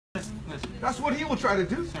Listen. That's what he will try to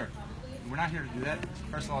do. Sir, we're not here to do that.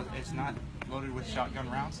 First of all, it's not loaded with shotgun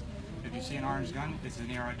rounds. If you see an orange gun, it's an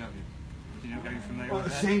ERIW. Are you familiar with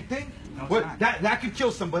that? Same thing? No, it's What? not. That could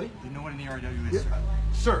kill somebody. Do you know what an ERW is, sir?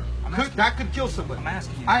 Sir, that could kill somebody. I'm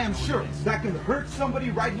asking you. I am sure that can hurt somebody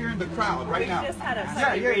right here in the crowd right now. We just had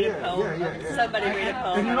somebody read a poem. Somebody read a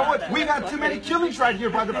poem. And you know what? We've had too many killings right here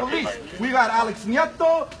by the police. We've had Alex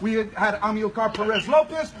Nieto. We had Amilcar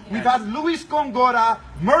Perez-Lopez. We've had Luis Gongora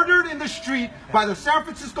murdered in the street by the San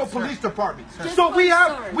Francisco Police Department. So we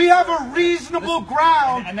have a reasonable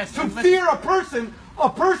ground to fear a person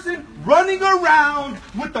running around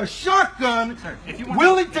with a shotgun,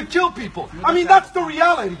 willing to kill people. I mean, that's the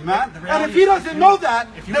reality, man. And if he doesn't know that,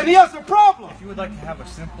 then he has a problem. If you would like to have a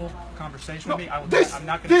simple conversation with me, I'm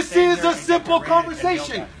not going to. This is a simple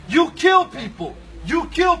conversation. You kill people. You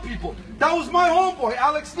kill people. That was my homeboy,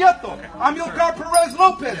 Alex Nieto. Amilcar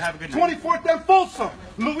Perez-Lopez, 24th and Folsom,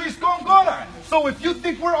 Luis Gongora. So if you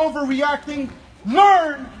think we're overreacting,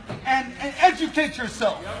 learn and educate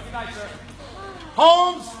yourself.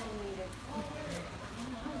 Holmes.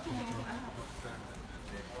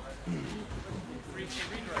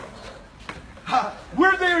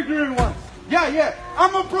 We're the ignorant ones. Yeah.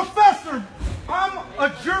 I'm a professor. I'm a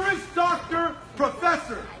Juris Doctor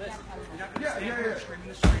professor. Yeah.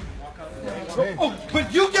 Oh,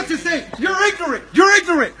 but you get to say you're ignorant. You're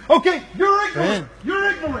ignorant. Okay, you're ignorant.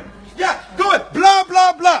 You're ignorant. Yeah, go ahead. Blah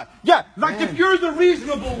blah blah. Yeah, like if you're the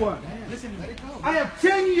reasonable one. Listen, I have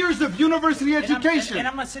 10 years of university education. And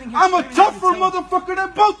I'm not sitting here. I'm a tougher motherfucker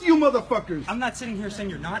than both you motherfuckers. I'm not sitting here saying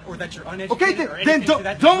you're not, or that you're uneducated. Okay, then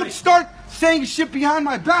don't start saying shit behind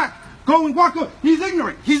my back. Go and walk away. He's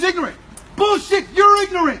ignorant. He's ignorant. Bullshit. You're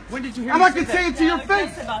ignorant. When did you hear? And I can say it to your face.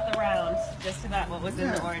 Just about the rounds. Just about what was in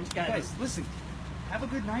the orange gun. Guys, listen. Have a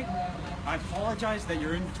good night. I apologize that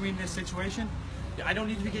you're in between this situation. I don't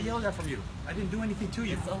need to get yelled at from you. I didn't do anything to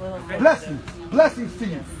you. It's a little bit. Blessings. Blessings to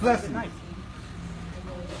you. Blessings.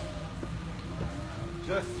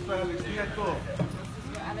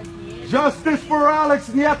 Justice for Alex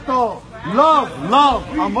Nieto. Love,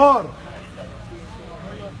 amor.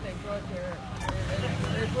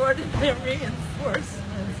 Reported the reinforcements.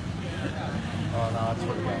 I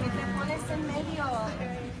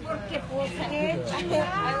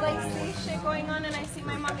like see shit going on and I see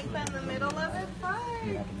my mamita in the middle of it.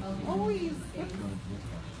 Fine. Always.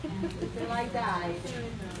 Till I die.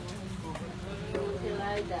 Till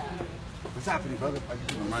I die. What's happening, brother?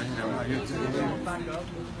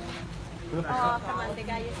 Oh, come on, the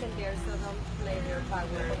guy isn't there, so don't play their power.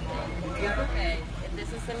 It's okay. If this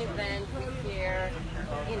is an event, we're here,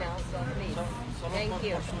 so please. Thank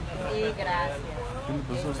you. Sí, gracias.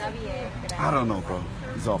 Está bien, gracias. I don't know, bro.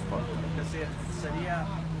 He's off, bro.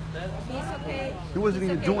 He's okay. He wasn't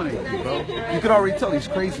even doing anything, bro. You could already tell he's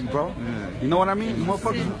crazy, bro. You know what I mean?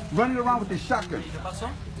 Motherfuckers running around with his shotgun.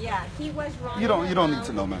 Yeah, he was running. You don't need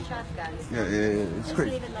to know, man. Shotguns. Yeah, it's Just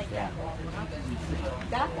crazy. leave it like that.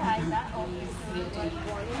 That guy, that officer, was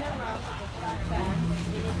running around with a shotgun.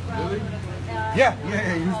 Really? Yeah.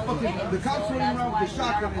 He was fucking, the cops running around with the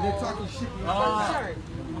shotgun and they're talking shit.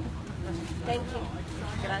 Thank you.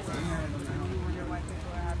 Gracias.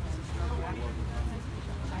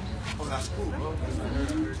 Oh, that's cool, bro.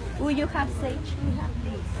 Will you have sage? We have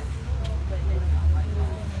these.